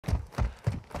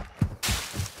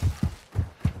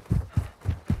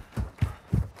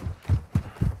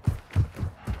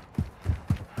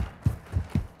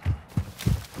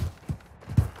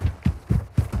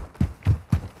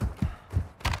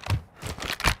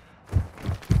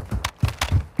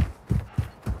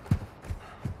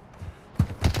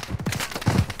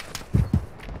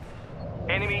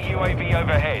UAV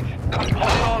overhead.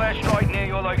 Hostile airstrike near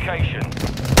your location.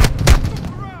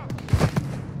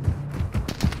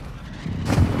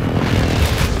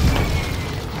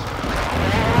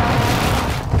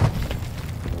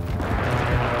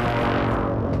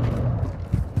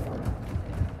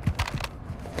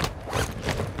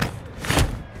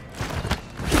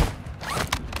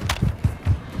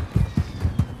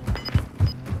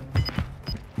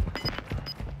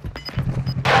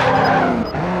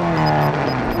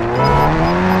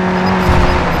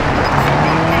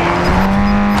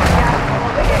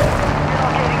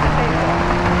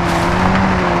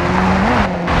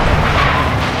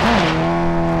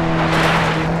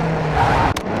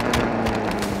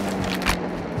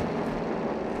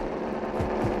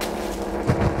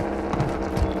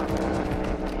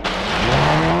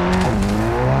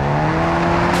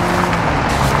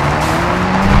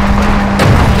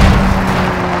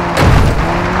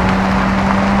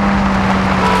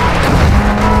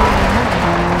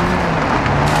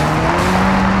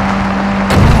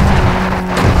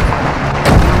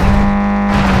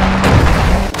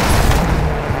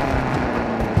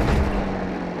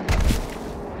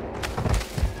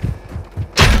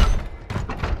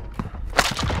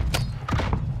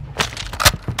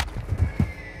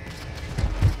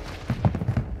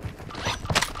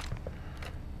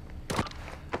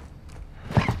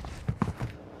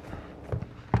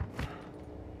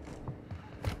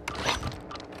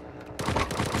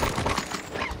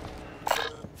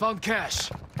 Found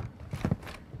cash.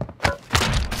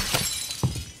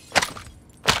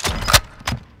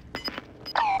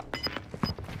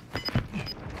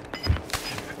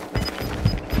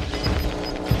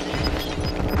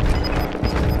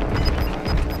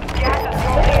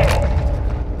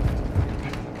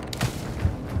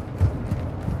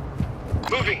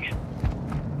 Moving.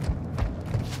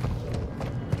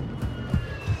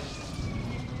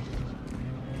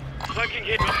 Fucking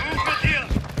hit. Movement here.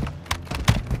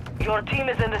 Your team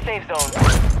is in the safe zone.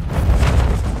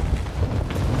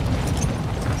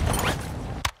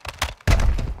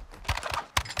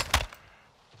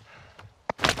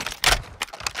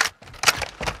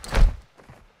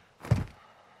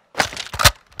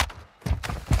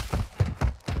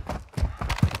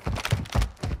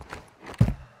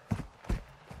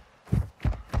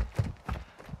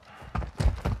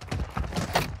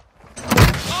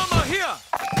 Armor here!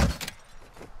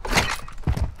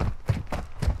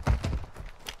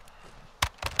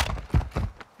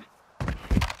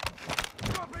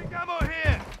 Dropping ammo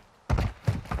here.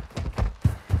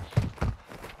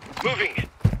 Moving.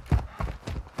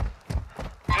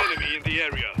 Enemy in the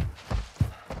area.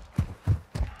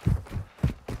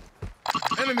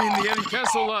 Enemy in the area.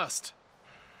 Cancel last.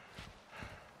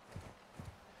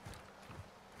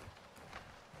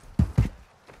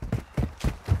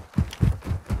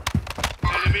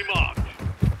 Enemy marked.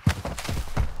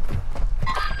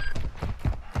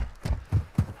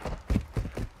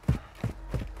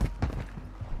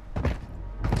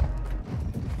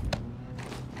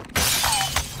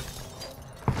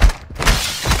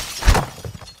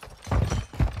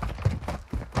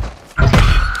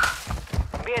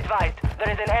 Be advised, there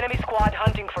is an enemy squad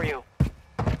hunting for you.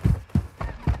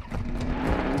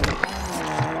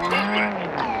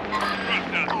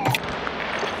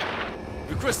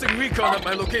 Requesting recon at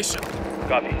my location.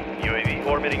 Copy. UAV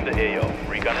orbiting the AO.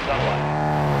 Recon is online.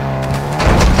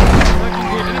 I can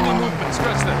hear enemy movement.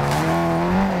 Scratch that.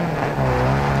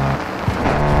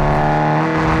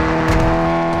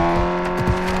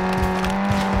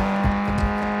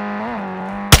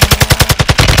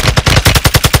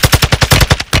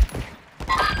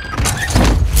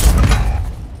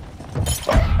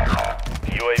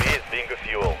 UAV is being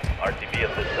refueled. RTB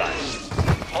at this time.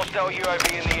 Hostile UAV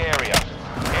in the area.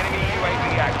 Enemy UAV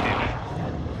active.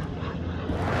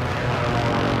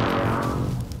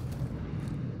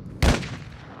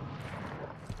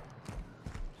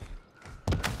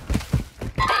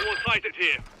 All sighted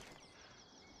here.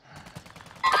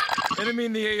 Enemy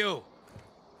in the AO.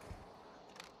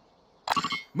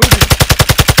 Moving.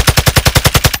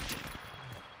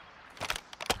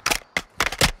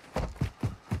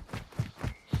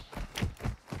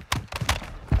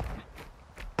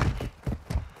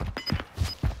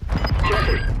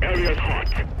 Area's hot.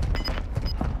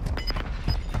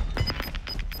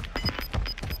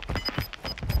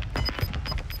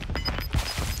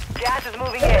 Gas is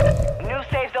moving in. New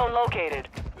safe zone located.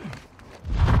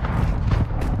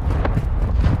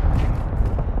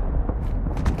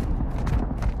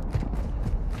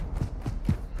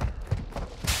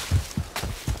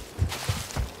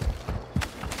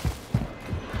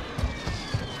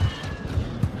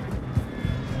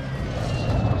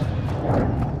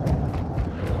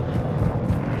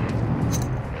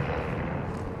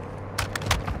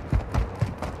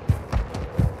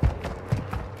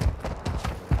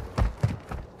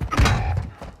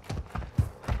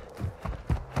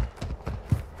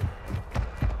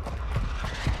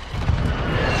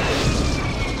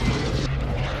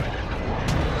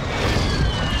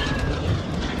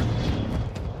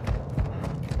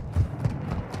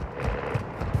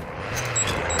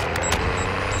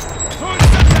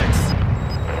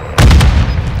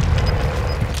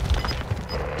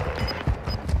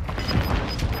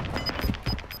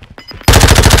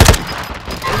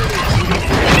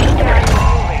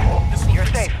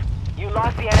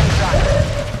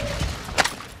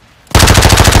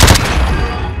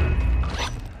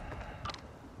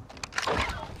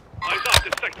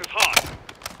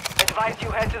 advise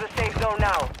you head to the safe zone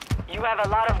now. You have a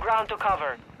lot of ground to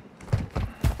cover.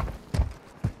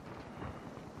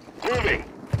 Moving.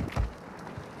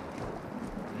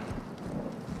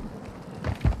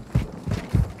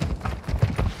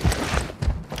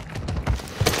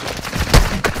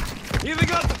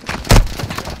 Healing up!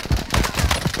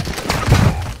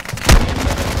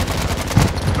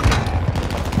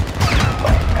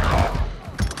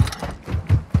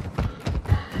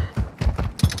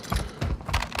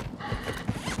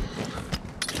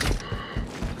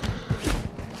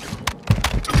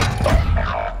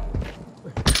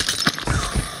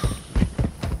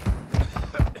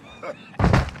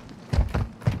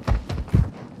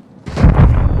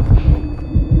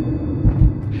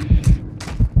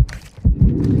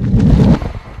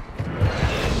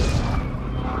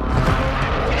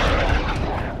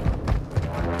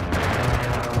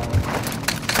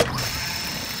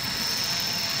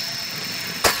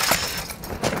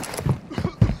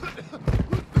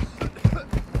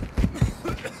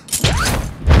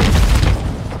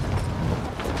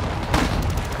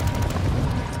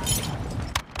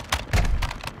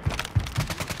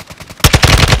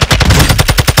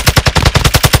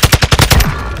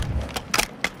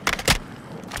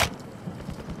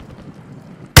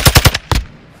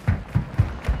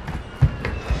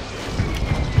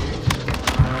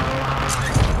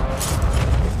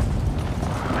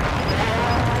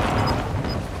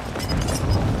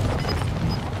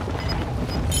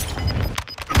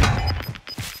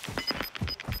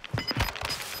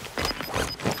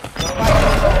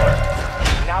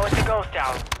 Now it's a ghost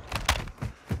town.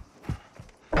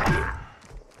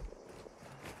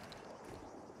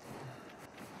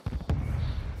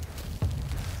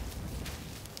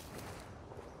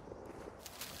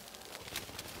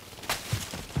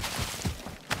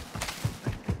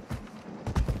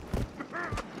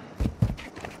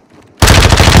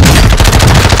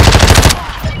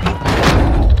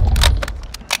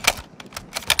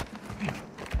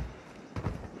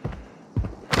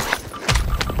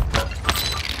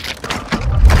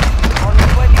 Only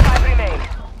 25 remain.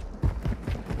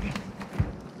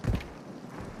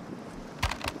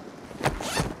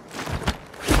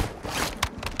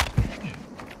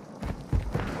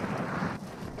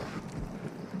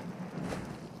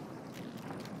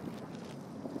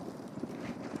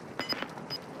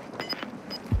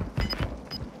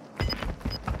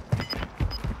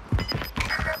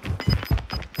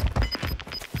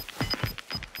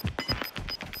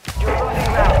 You're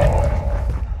losing ground.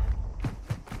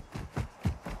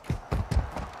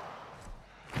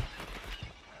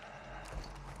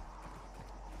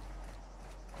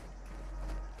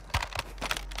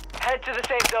 Head to the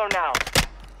safe zone now.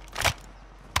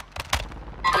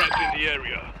 Threat in the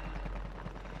area.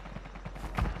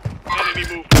 Enemy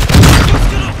movement.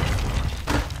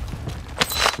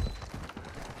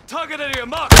 Target area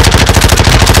marked!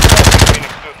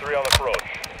 Phoenix 2-3 on approach.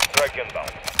 Strike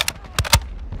inbound.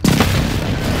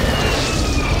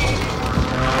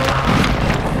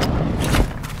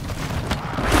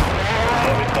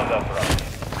 Always on that front.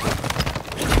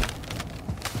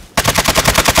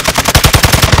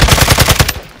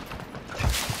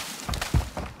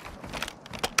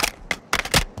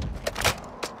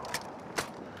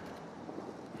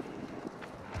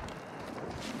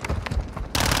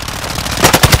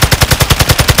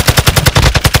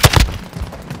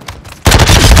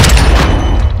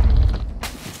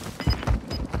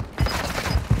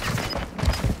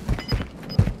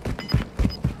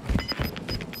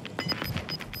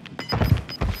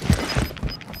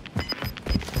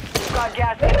 Got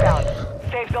gas inbound.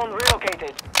 Safe zone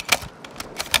relocated.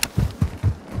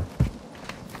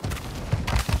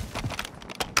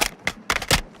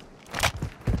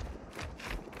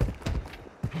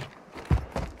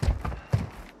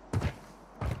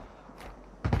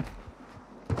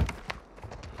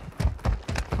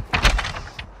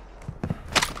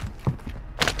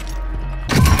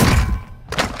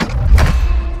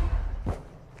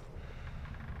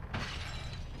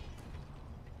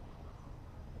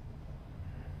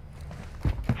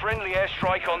 Friendly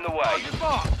airstrike on the way. Target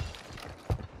marked!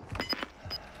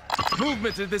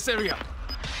 Movement in this area.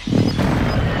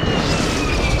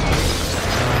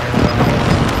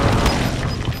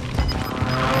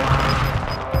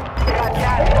 Got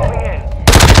gas moving in.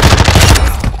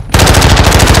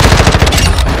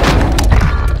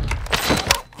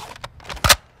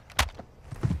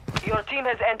 Your team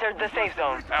has entered the safe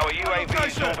zone. Our UAV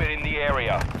is orbiting the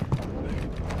area.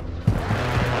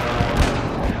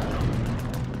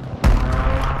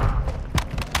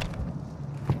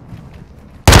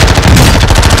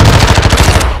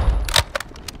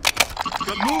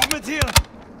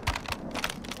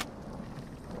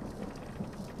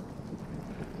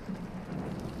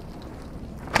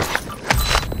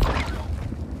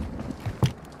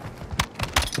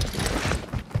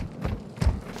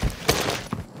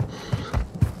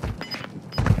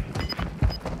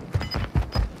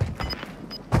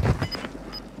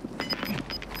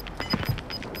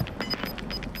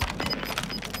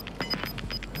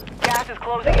 is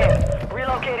closing in.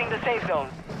 Relocating the safe zone.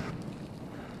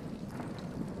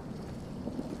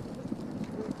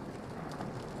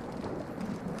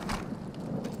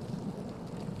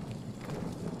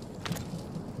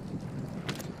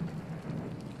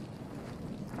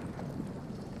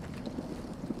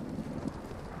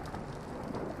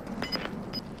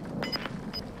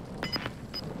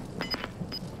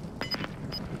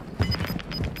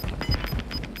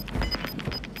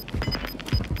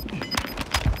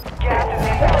 Gas is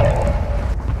inbound.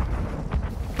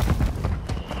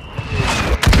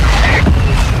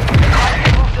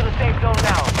 Move to the safe zone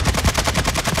now.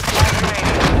 Five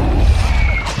remaining.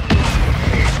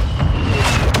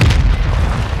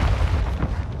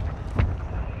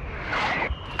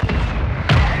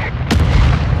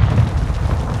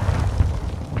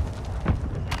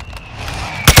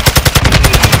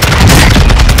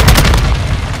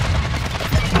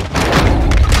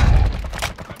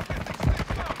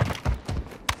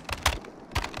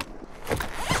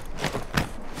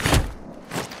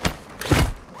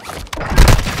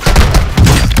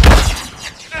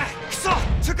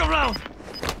 Took a round!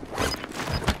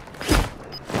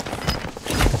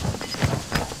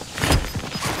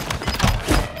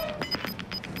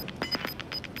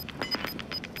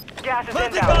 Gas is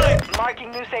Planting inbound. mine.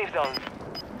 Marking new safe zones.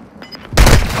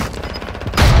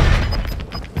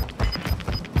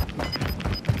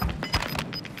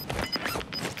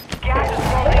 Gas is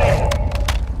closing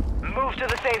in. Move to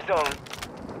the safe zone.